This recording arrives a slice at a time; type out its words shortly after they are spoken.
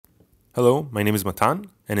Hello, my name is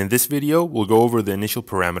Matan, and in this video, we'll go over the initial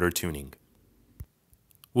parameter tuning.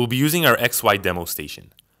 We'll be using our XY demo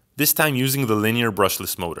station, this time using the linear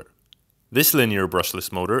brushless motor. This linear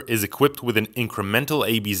brushless motor is equipped with an incremental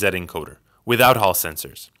ABZ encoder, without Hall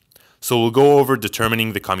sensors. So we'll go over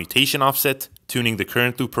determining the commutation offset, tuning the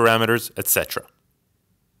current loop parameters, etc.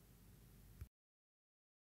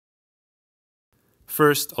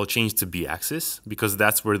 First, I'll change to B-axis, because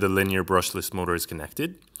that's where the linear brushless motor is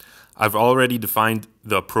connected. I've already defined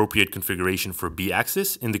the appropriate configuration for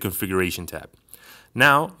B-axis in the Configuration tab.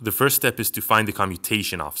 Now, the first step is to find the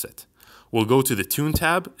commutation offset. We'll go to the Tune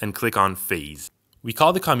tab and click on Phase. We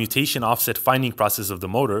call the commutation offset finding process of the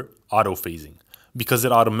motor auto-phasing, because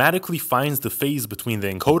it automatically finds the phase between the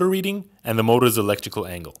encoder reading and the motor's electrical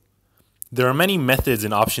angle. There are many methods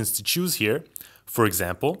and options to choose here. For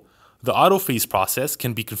example, the auto-phase process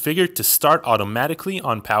can be configured to start automatically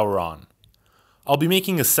on power on. I'll be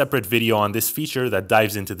making a separate video on this feature that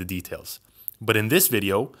dives into the details, but in this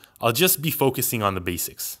video, I'll just be focusing on the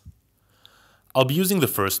basics. I'll be using the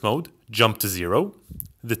first mode, jump to 0.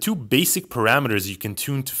 The two basic parameters you can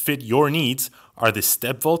tune to fit your needs are the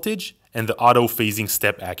step voltage and the auto-phasing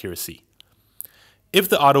step accuracy. If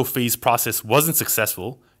the auto-phase process wasn't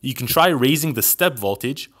successful, you can try raising the step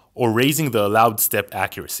voltage or raising the allowed step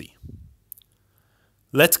accuracy.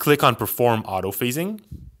 Let's click on Perform Auto-phasing.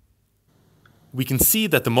 We can see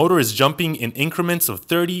that the motor is jumping in increments of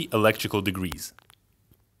 30 electrical degrees.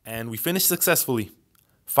 And we finished successfully.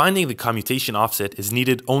 Finding the commutation offset is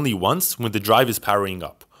needed only once when the drive is powering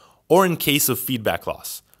up, or in case of feedback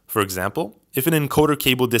loss. For example, if an encoder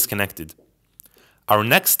cable disconnected. Our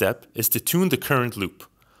next step is to tune the current loop.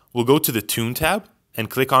 We'll go to the Tune tab and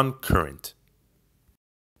click on Current.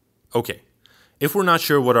 Okay, if we're not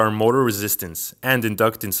sure what our motor resistance and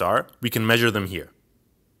inductance are, we can measure them here.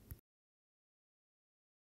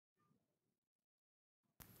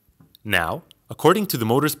 Now, according to the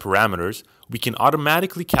motor's parameters, we can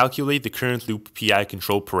automatically calculate the current loop PI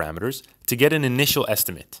control parameters to get an initial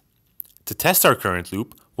estimate. To test our current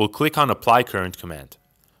loop, we'll click on Apply Current command.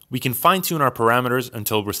 We can fine-tune our parameters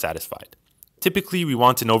until we're satisfied. Typically, we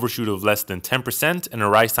want an overshoot of less than 10% and a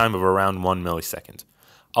rise time of around 1 millisecond.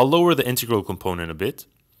 I'll lower the integral component a bit.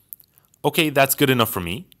 Okay, that's good enough for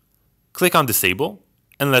me. Click on Disable,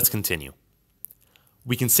 and let's continue.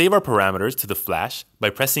 We can save our parameters to the flash by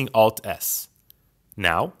pressing Alt-S.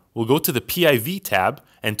 Now, we'll go to the PIV tab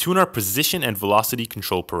and tune our position and velocity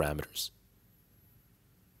control parameters.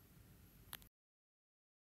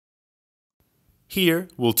 Here,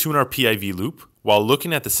 we'll tune our PIV loop while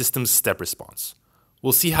looking at the system's step response.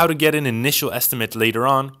 We'll see how to get an initial estimate later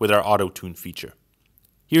on with our auto-tune feature.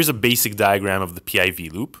 Here's a basic diagram of the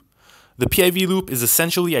PIV loop. The PIV loop is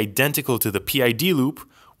essentially identical to the PID loop,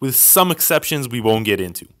 with some exceptions we won't get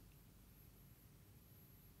into.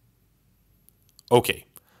 Okay,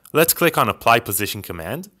 let's click on Apply Position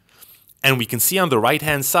command, and we can see on the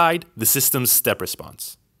right-hand side the system's step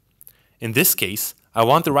response. In this case, I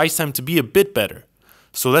want the rise time to be a bit better,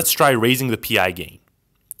 so let's try raising the PI gain.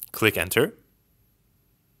 Click Enter.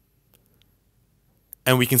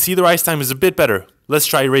 And we can see the rise time is a bit better. Let's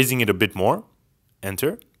try raising it a bit more.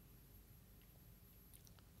 Enter.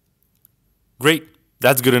 Great.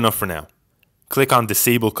 That's good enough for now. Click on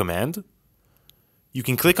Disable command. You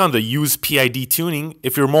can click on the Use PID tuning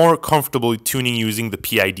if you're more comfortable tuning using the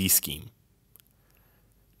PID scheme.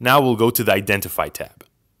 Now we'll go to the Identify tab.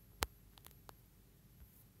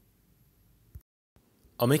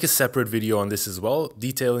 I'll make a separate video on this as well,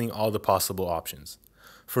 detailing all the possible options.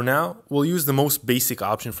 For now, we'll use the most basic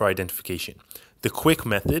option for identification, the quick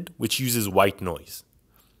method, which uses white noise.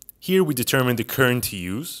 Here we determine the current to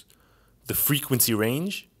use, the frequency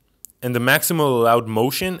range, and the maximum allowed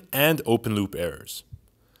motion and open loop errors.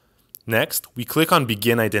 Next, we click on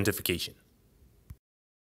Begin Identification.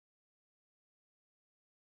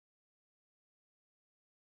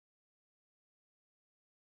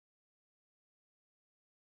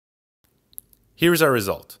 Here's our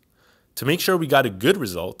result. To make sure we got a good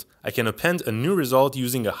result, I can append a new result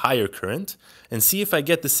using a higher current and see if I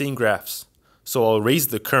get the same graphs. So I'll raise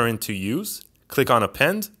the current to use, click on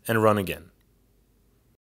Append, and run again.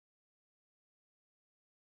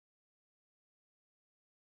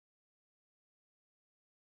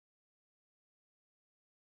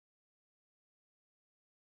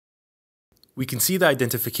 We can see the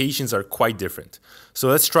identifications are quite different. So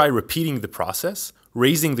let's try repeating the process,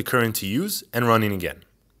 raising the current to use, and running again.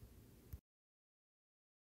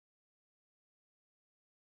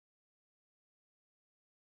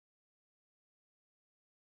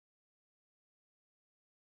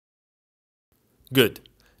 Good.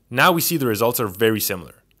 Now we see the results are very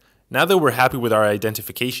similar. Now that we're happy with our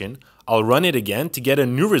identification, I'll run it again to get a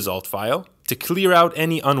new result file to clear out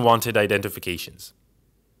any unwanted identifications.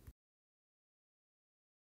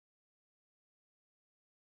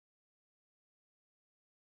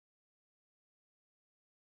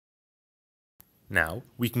 Now,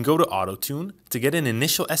 we can go to AutoTune to get an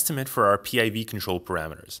initial estimate for our PIV control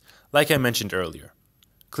parameters, like I mentioned earlier.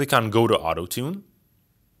 Click on Go to AutoTune.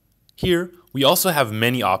 Here, we also have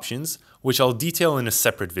many options, which I'll detail in a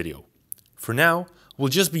separate video. For now, we'll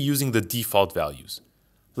just be using the default values.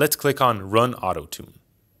 Let's click on Run AutoTune.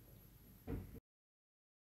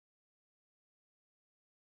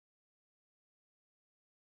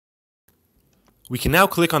 We can now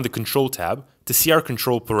click on the Control tab to see our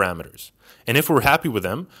control parameters. And if we're happy with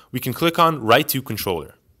them, we can click on Write to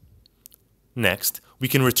Controller. Next, we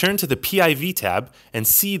can return to the PIV tab and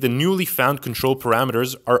see the newly found control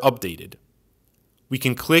parameters are updated. We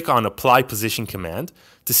can click on Apply Position command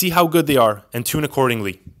to see how good they are and tune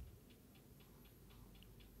accordingly.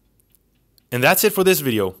 And that's it for this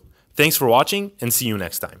video. Thanks for watching and see you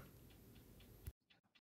next time.